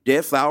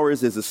Dead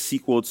Flowers is a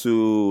sequel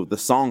to the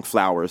song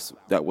Flowers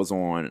that was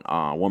on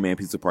One Man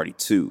Pizza Party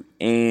 2.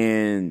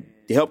 And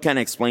to help kind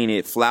of explain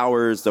it,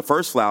 Flowers, the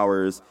first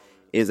Flowers,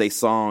 is a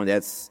song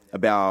that's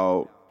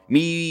about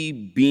me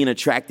being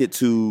attracted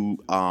to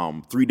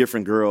three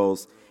different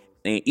girls.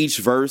 And each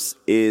verse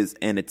is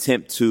an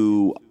attempt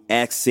to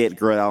ask said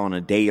girl out on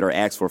a date or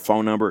ask for a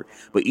phone number.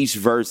 But each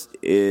verse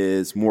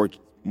is more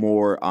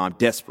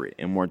desperate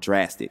and more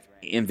drastic.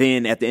 And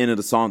then at the end of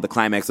the song, the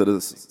climax of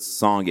the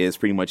song is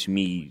pretty much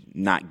me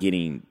not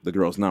getting the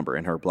girl's number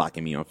and her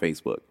blocking me on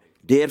Facebook.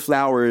 Dead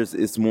Flowers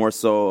is more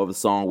so of a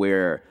song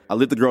where I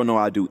let the girl know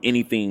I'd do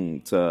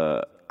anything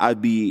to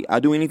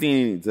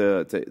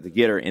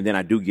get her, and then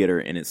I do get her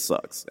and it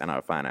sucks. And I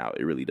find out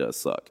it really does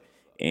suck.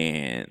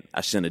 And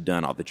I shouldn't have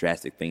done all the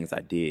drastic things I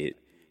did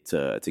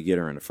to get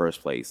her in the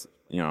first place,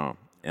 you know.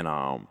 And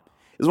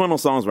it's one of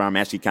those songs where I'm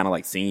actually kind of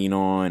like singing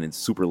on and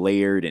super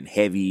layered and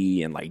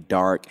heavy and like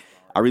dark.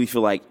 I really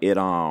feel like it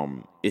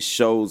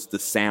shows the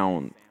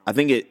sound. I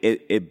think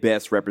it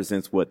best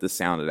represents what the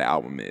sound of the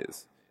album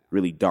is.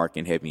 Really dark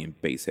and heavy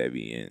and bass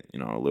heavy and, you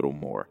know, a little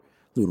more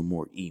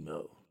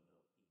emo.